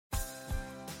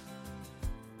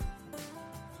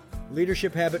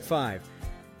Leadership Habit 5.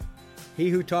 He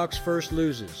who talks first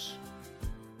loses.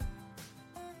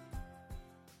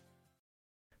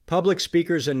 Public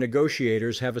speakers and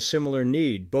negotiators have a similar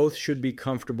need. Both should be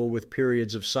comfortable with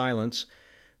periods of silence.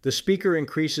 The speaker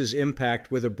increases impact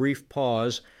with a brief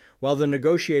pause, while the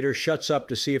negotiator shuts up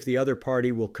to see if the other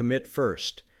party will commit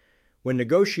first. When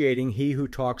negotiating, he who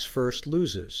talks first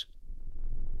loses.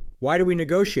 Why do we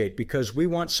negotiate? Because we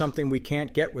want something we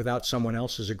can't get without someone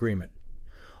else's agreement.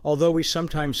 Although we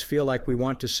sometimes feel like we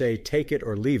want to say take it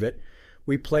or leave it,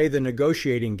 we play the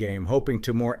negotiating game, hoping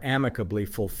to more amicably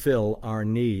fulfill our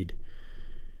need.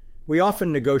 We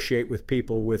often negotiate with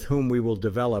people with whom we will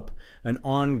develop an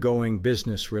ongoing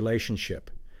business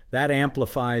relationship. That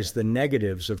amplifies the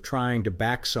negatives of trying to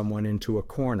back someone into a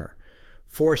corner,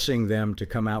 forcing them to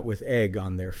come out with egg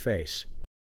on their face.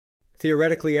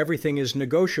 Theoretically, everything is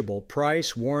negotiable: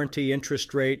 price, warranty,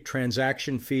 interest rate,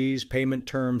 transaction fees, payment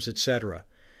terms, etc.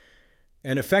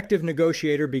 An effective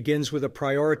negotiator begins with a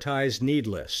prioritized need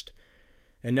list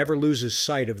and never loses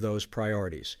sight of those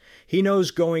priorities. He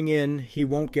knows going in he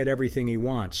won't get everything he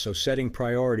wants, so setting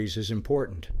priorities is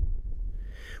important.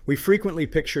 We frequently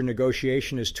picture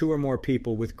negotiation as two or more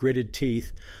people with gritted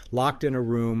teeth, locked in a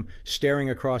room, staring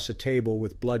across a table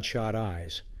with bloodshot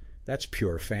eyes. That's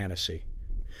pure fantasy.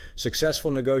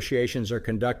 Successful negotiations are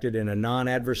conducted in a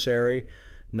non-adversary,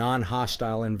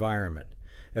 non-hostile environment.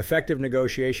 Effective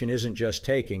negotiation isn't just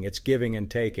taking, it's giving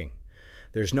and taking.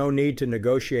 There's no need to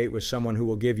negotiate with someone who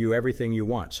will give you everything you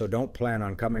want, so don't plan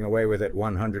on coming away with it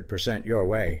 100% your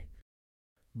way.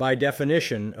 By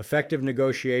definition, effective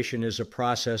negotiation is a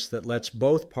process that lets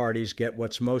both parties get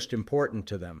what's most important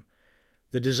to them.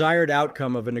 The desired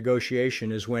outcome of a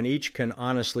negotiation is when each can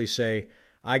honestly say,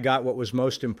 I got what was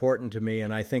most important to me,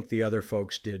 and I think the other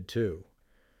folks did too.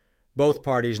 Both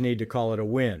parties need to call it a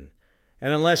win.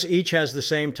 And unless each has the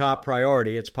same top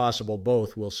priority, it's possible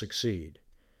both will succeed.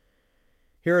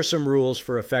 Here are some rules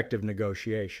for effective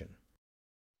negotiation.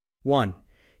 1.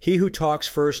 He who talks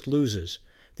first loses.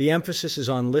 The emphasis is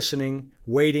on listening,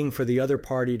 waiting for the other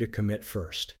party to commit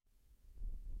first.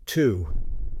 2.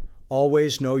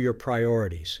 Always know your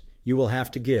priorities. You will have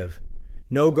to give.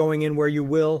 Know going in where you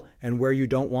will and where you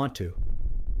don't want to.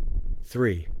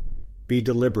 3. Be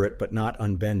deliberate but not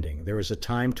unbending. There is a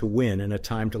time to win and a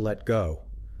time to let go.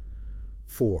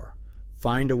 4.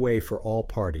 Find a way for all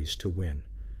parties to win.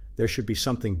 There should be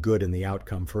something good in the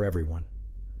outcome for everyone.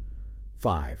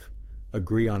 5.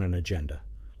 Agree on an agenda.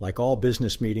 Like all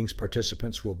business meetings,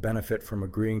 participants will benefit from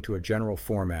agreeing to a general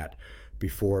format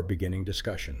before beginning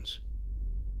discussions.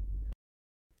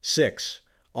 6.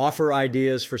 Offer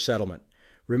ideas for settlement.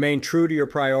 Remain true to your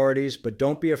priorities, but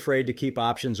don't be afraid to keep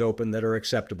options open that are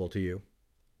acceptable to you.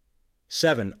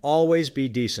 7. Always be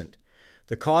decent.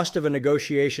 The cost of a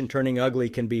negotiation turning ugly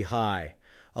can be high.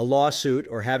 A lawsuit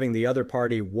or having the other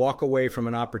party walk away from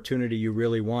an opportunity you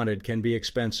really wanted can be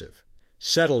expensive.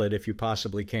 Settle it if you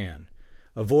possibly can.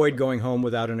 Avoid going home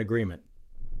without an agreement.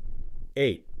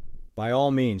 8. By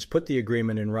all means, put the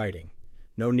agreement in writing.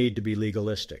 No need to be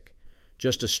legalistic.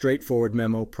 Just a straightforward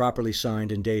memo, properly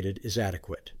signed and dated, is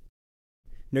adequate.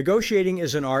 Negotiating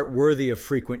is an art worthy of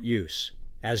frequent use.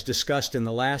 As discussed in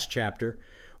the last chapter,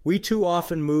 we too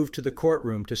often move to the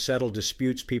courtroom to settle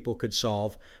disputes people could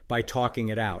solve by talking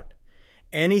it out.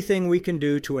 Anything we can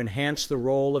do to enhance the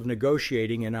role of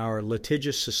negotiating in our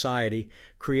litigious society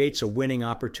creates a winning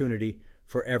opportunity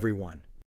for everyone.